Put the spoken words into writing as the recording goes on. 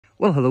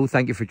Well, hello,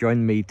 thank you for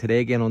joining me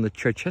today again on the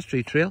Church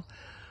History Trail.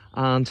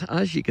 And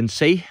as you can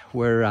see,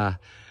 we're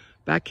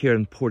back here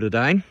in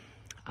Portadown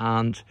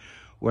and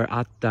we're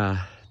at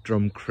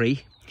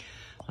Drumcree.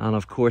 And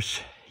of course,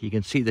 you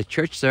can see the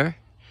church there,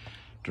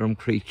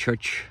 Drumcree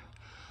Church,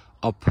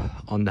 up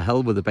on the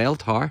hill with the bell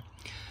tower.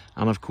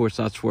 And of course,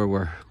 that's where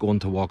we're going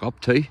to walk up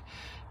to,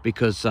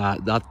 because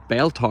that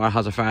bell tower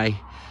has a very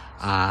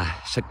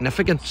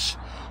significance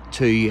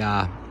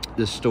to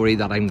the story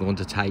that I'm going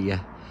to tell you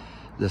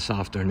this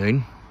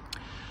afternoon.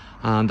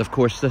 And of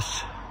course,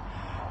 this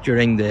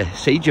during the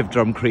siege of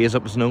Drumcree, as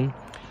it was known,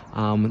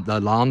 the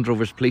Land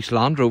Rovers, police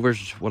Land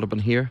Rovers would have been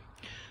here.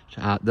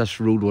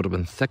 This road would have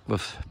been thick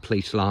with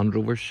police Land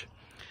Rovers.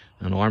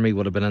 An army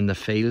would have been in the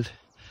field,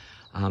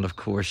 and of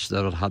course they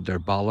would have had their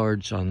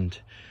bollards and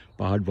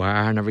barbed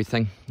wire and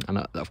everything. And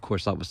of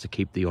course that was to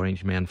keep the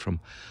Orange men from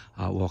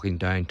walking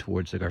down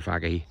towards the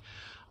Garvaghy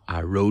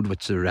road,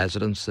 which the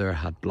residents there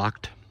had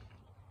blocked.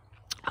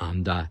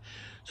 And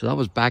so that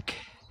was back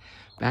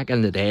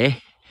in the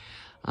day,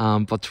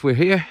 but we're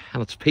here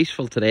and it's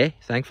peaceful today,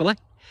 thankfully.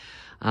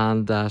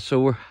 And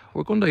so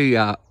we're going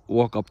to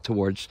walk up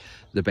towards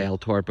the bell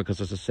tower, because,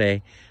 as I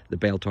say, the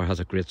bell tower has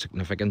a great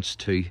significance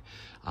to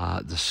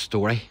the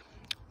story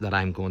that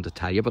I'm going to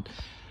tell you. But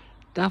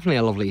definitely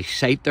a lovely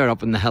sight there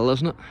up in the hill,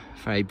 isn't it?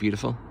 Very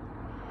beautiful.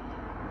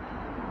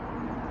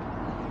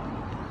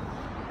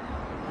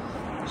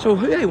 So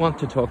who I want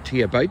to talk to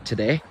you about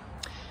today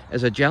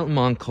is a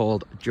gentleman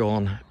called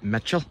John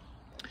Mitchel.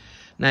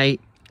 Now,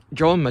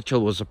 John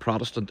Mitchel was a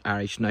Protestant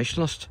Irish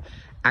nationalist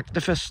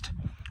activist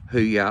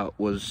who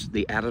was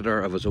the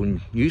editor of his own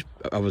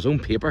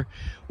paper,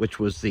 which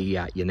was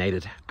the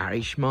United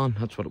Irishman.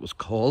 That's what it was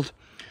called.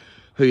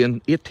 Who in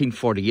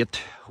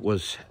 1848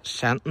 was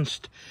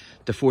sentenced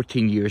to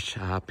 14 years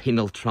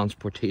penal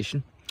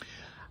transportation,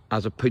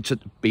 as it puts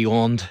it,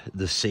 beyond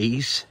the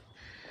seas.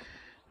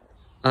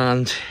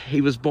 And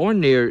he was born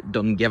near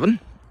Dungiven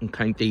in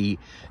County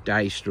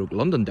Derry /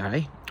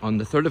 Londonderry on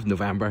the 3rd of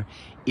November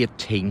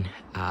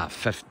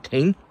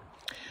 1815.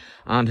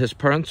 And his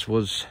parents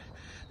was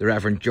the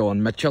Reverend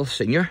John Mitchel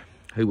Sr.,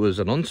 who was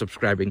an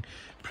unsubscribing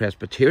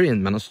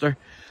Presbyterian minister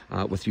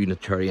with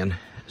Unitarian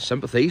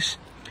sympathies,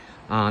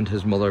 and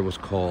his mother was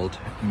called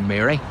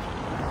Mary.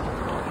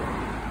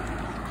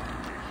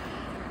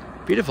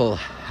 Beautiful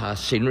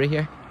scenery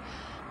here,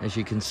 as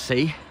you can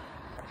see.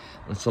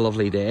 It's a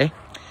lovely day.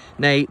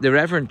 Now, the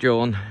Reverend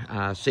John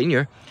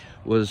Sr.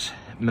 was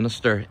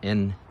minister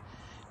in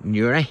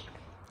Newry,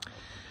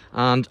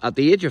 and at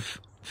the age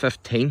of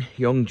 15,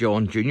 young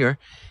John Jr.,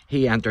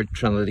 he entered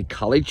Trinity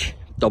College,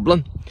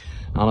 Dublin.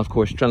 And of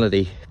course,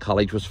 Trinity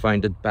College was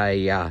founded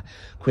by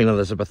Queen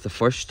Elizabeth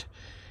I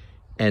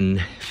in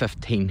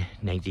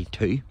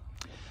 1592.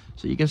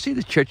 So you can see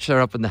the church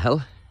there up in the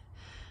hill,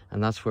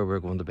 and that's where we're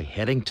going to be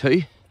heading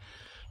to.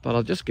 But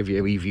I'll just give you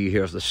a wee view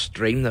here of the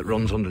stream that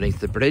runs underneath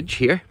the bridge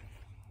here.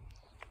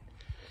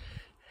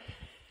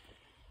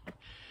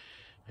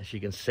 As you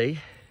can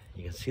see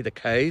the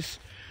cows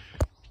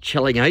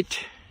chilling out.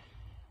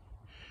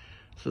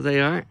 So they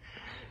are.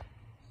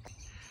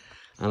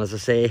 And as I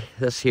say,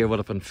 this here would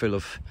have been full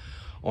of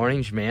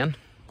Orange men.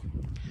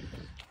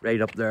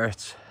 Right up there,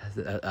 it's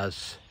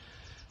as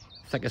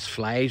thick as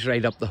flies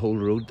right up the whole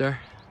road there.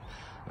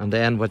 And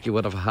then what you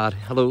would have had,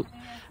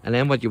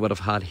 what you would have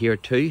had here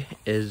too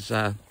is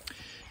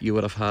you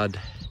would have had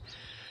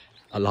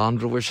a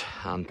Land Rovers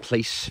and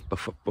police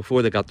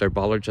before they got their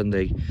bollards, and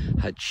they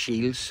had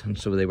shields, and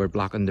so they were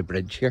blocking the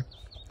bridge here.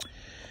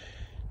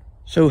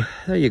 So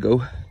there you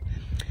go.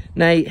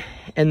 Now,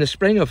 in the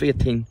spring of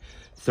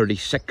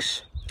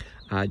 1836,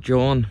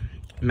 John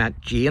met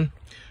Jane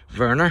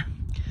Werner,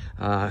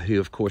 who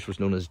of course was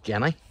known as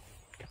Jenny,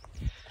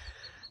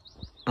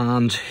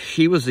 and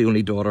she was the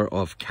only daughter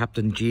of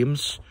Captain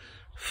James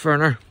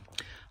Werner.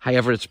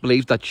 However, it's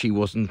believed that she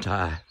wasn't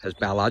his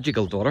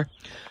biological daughter,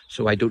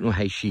 so I don't know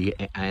how she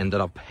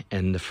ended up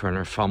in the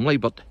Werner family,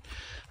 but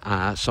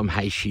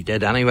somehow she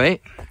did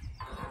anyway.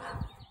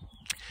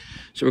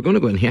 So we're going to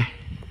go in here.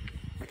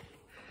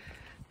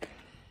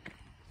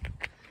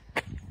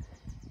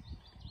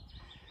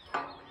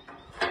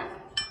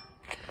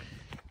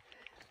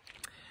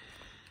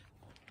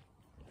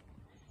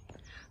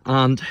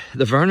 And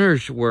the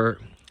Werners were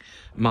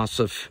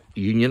massive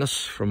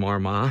unionists from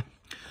Armagh.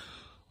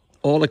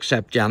 All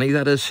except Jenny,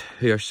 that is,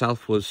 who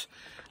herself was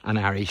an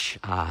Irish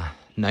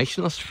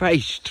nationalist. Very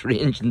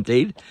strange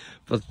indeed.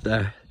 But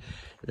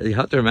you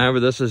have to remember,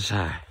 this is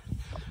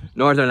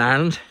Northern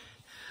Ireland,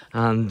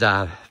 and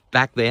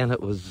back then it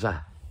was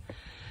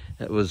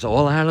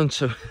all Ireland.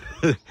 So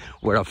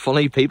we're a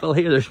funny people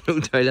here, there's no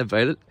doubt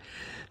about it.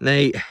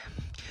 Now,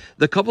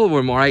 the couple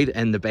were married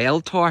in the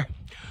bell tower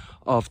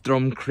of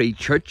Drumcree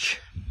Church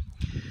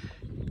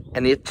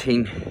in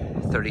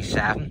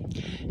 1837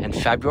 in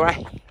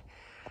February.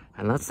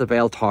 And that's the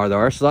bell tower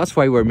there. So that's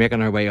why we're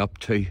making our way up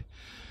to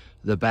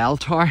the bell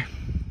tower,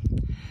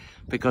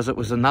 because it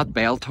was in that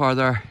bell tower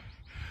there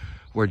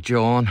where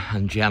John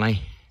and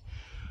Jenny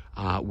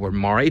were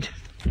married.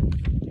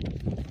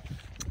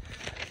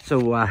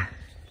 So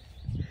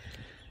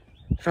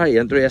Very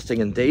interesting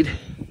indeed.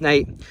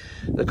 Now,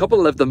 the couple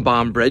lived in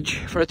Banbridge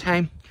for a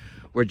time,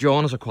 where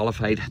John, as a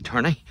qualified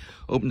attorney,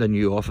 opened a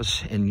new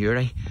office in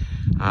Newry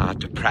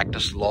to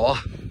practice law.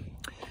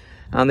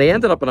 And they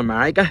ended up in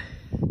America.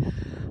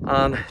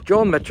 And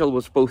John Mitchel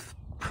was both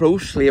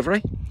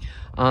pro-slavery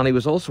and he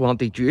was also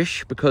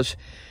anti-Jewish, because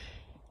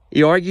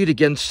he argued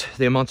against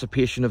the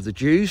emancipation of the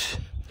Jews,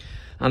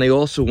 and he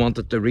also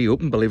wanted to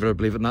reopen, believe it or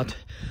believe it not,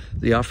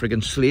 the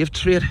African slave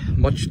trade,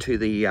 much to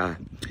the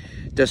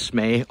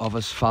dismay of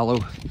his fellow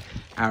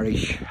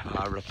Irish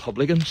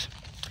Republicans.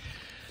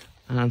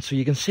 And so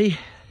you can see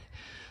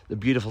the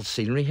beautiful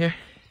scenery here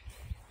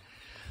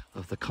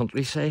of the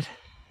countryside.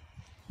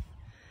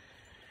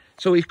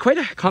 So he's quite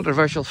a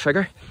controversial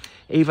figure,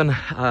 even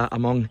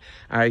among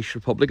Irish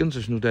Republicans,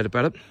 there's no doubt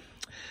about it.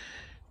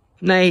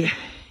 Now,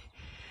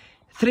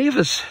 3 of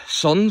his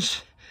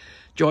sons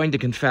joined the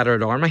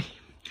Confederate Army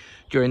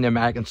during the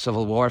American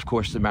Civil War. Of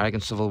course, the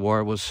American Civil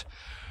War was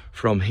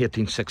from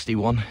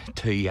 1861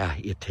 to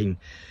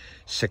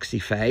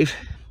 1865.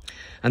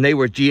 And they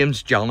were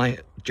James, Johnny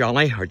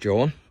or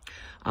John,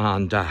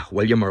 and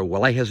William, or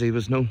Willie as he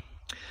was known.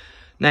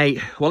 Now,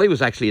 Willie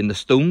was actually in the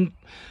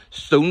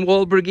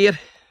Stonewall Brigade.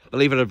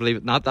 Believe it or believe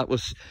it not, that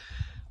was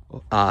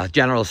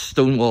General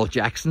Stonewall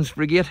Jackson's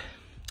brigade.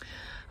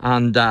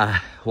 And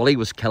Willie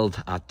was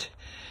killed at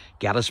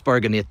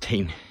Gettysburg in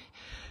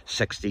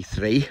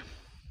 1863.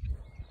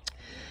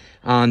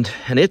 And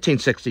in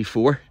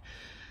 1864,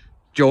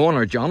 John,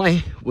 or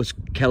Johnny, was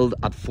killed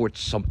at Fort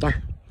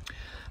Sumter.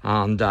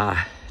 And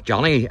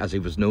Johnny, as he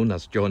was known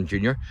as John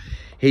Jr.,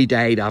 he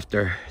died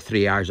after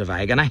 3 hours of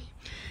agony.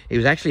 He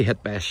was actually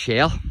hit by a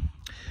shell.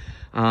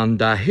 And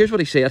here's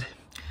what he said: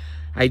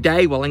 "I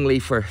die willingly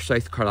for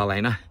South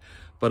Carolina,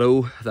 but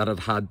oh, that it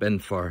had been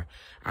for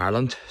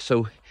Ireland."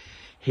 So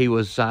he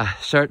was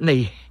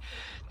certainly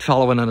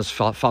following in his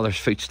father's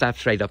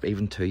footsteps right up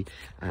even to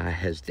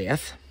his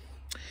death.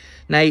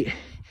 Now,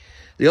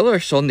 the other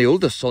son, the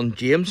oldest son,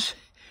 James,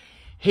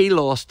 he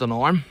lost an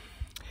arm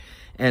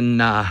in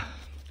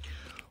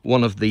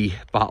one of the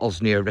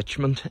battles near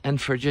Richmond in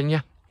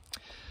Virginia.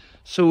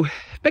 So,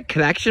 big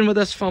connection with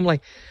this family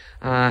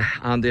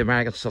and the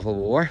American Civil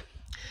War.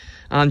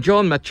 And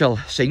John Mitchel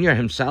Sr.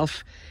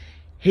 himself,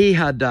 he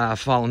had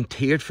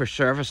volunteered for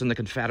service in the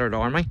Confederate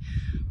Army,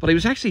 but he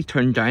was actually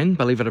turned down,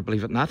 believe it or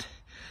believe it not.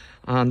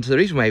 And the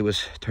reason why he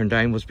was turned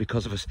down was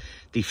because of his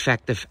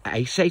defective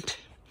eyesight.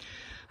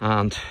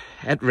 And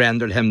it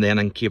rendered him then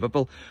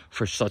incapable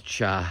for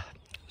such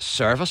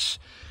service.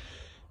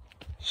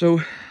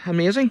 So,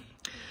 amazing.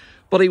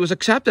 But he was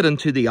accepted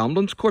into the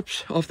ambulance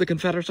corps of the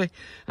Confederacy,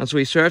 and so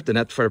he served in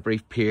it for a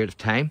brief period of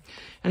time.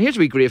 And here's a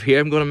wee grave here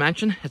I'm going to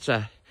mention. It's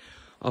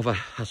of a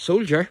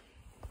soldier.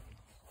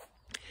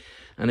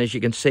 And as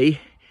you can see,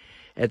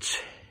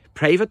 it's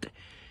Private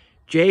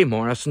J.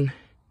 Morrison,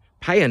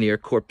 Pioneer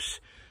Corps,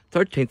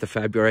 13th of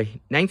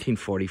February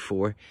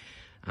 1944,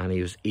 and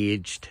he was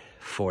aged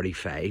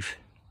 45.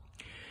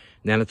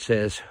 And then it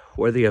says,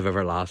 "Worthy of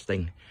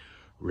everlasting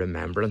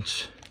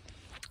remembrance."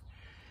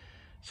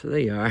 So there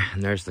you are,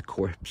 and there's the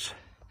corpse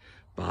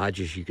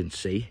badge, as you can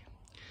see.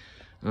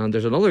 And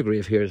there's another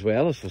grave here as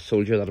well, it's a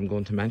soldier that I'm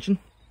going to mention.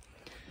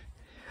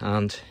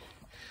 And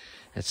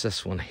it's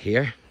this one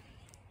here.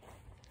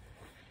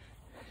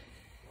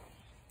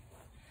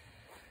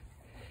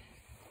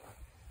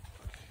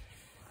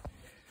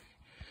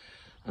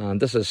 And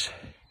this is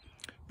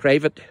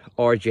Private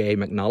R.J.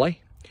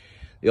 McNally,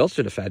 the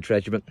Ulster Defence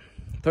Regiment,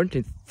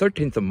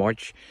 13th of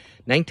March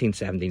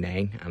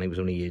 1979, and he was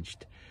only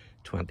aged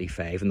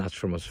 25, and that's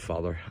from his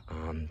father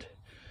and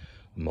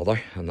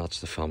mother, and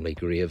that's the family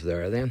grave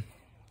there then,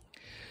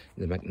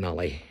 the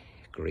McNally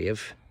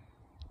grave.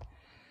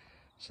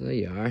 So there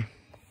you are.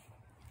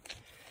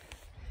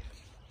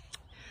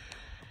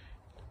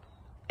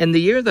 In the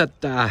year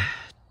that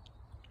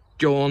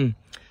John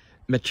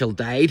Mitchel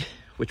died,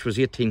 which was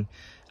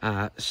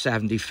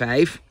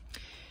 1875,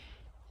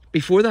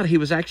 before that he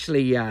was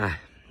actually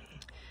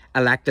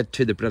elected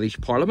to the British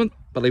Parliament,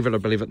 believe it or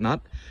believe it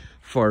not,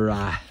 for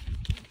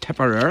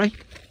Tipperary.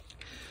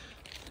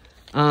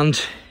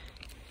 And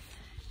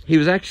he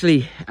was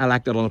actually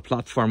elected on a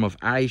platform of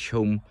Irish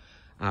Home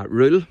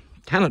Rule,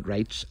 tenant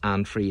rights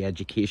and free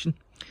education.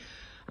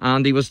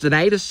 And he was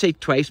denied his seat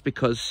twice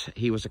because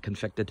he was a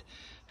convicted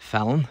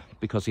felon,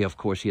 because he, of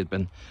course, he had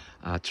been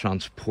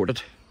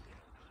transported.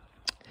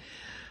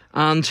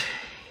 And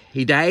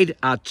he died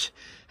at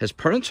his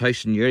parents'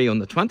 house in Newry on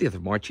the 20th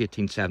of March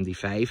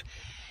 1875,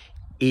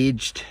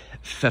 aged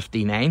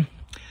 59.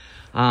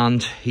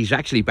 And he's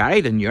actually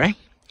buried in Newry.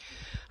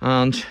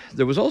 And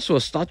there was also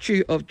a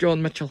statue of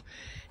John Mitchel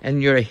in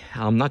Newry.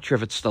 I'm not sure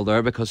if it's still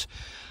there, because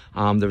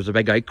there was a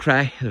big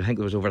outcry. I think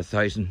there was over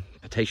 1,000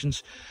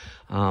 petitions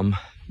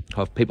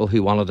of people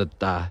who wanted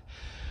it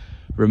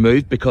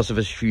removed because of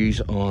his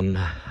views on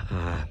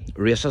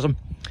racism,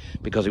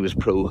 because he was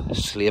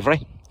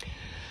pro-slavery.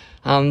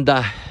 And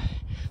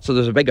so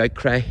there's a big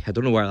outcry. I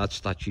don't know where that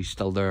statue's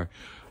still there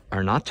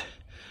or not.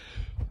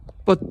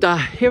 But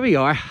here we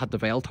are at the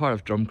bell tower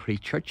of Drumcree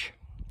Church.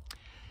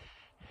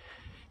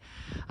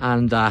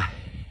 And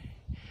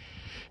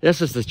This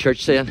is the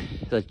church saying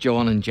that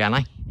John and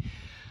Jenny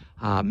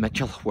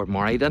Mitchell were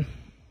married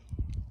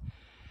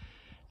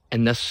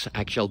in this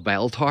actual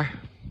bell tower,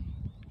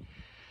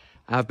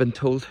 I've been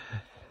told.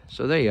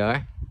 So there you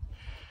are.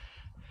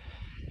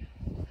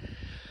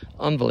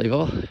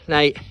 Unbelievable.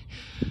 Now,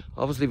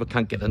 obviously we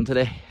can't get in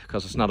today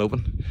because it's not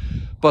open.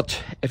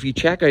 But if you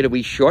check out a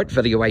wee short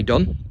video I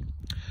done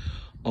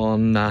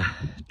on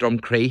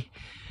Drumcree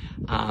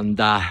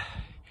and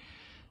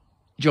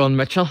John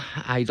Mitchell,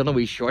 I done a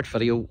wee short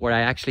video where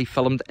I actually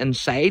filmed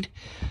inside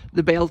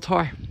the bell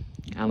tower.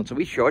 And it's a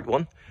wee short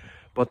one,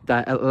 but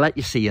it'll let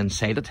you see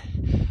inside it.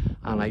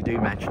 And I do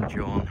mention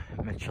John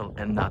Mitchell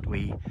in that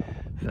wee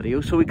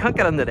video. So we can't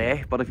get in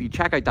today, but if you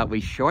check out that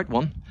wee short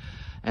one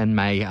in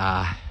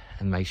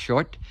my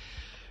short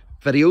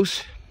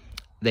videos,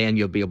 then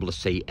you'll be able to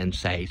see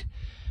inside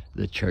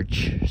the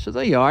church. So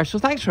there you are. So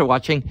thanks for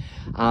watching,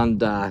 and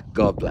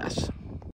God bless.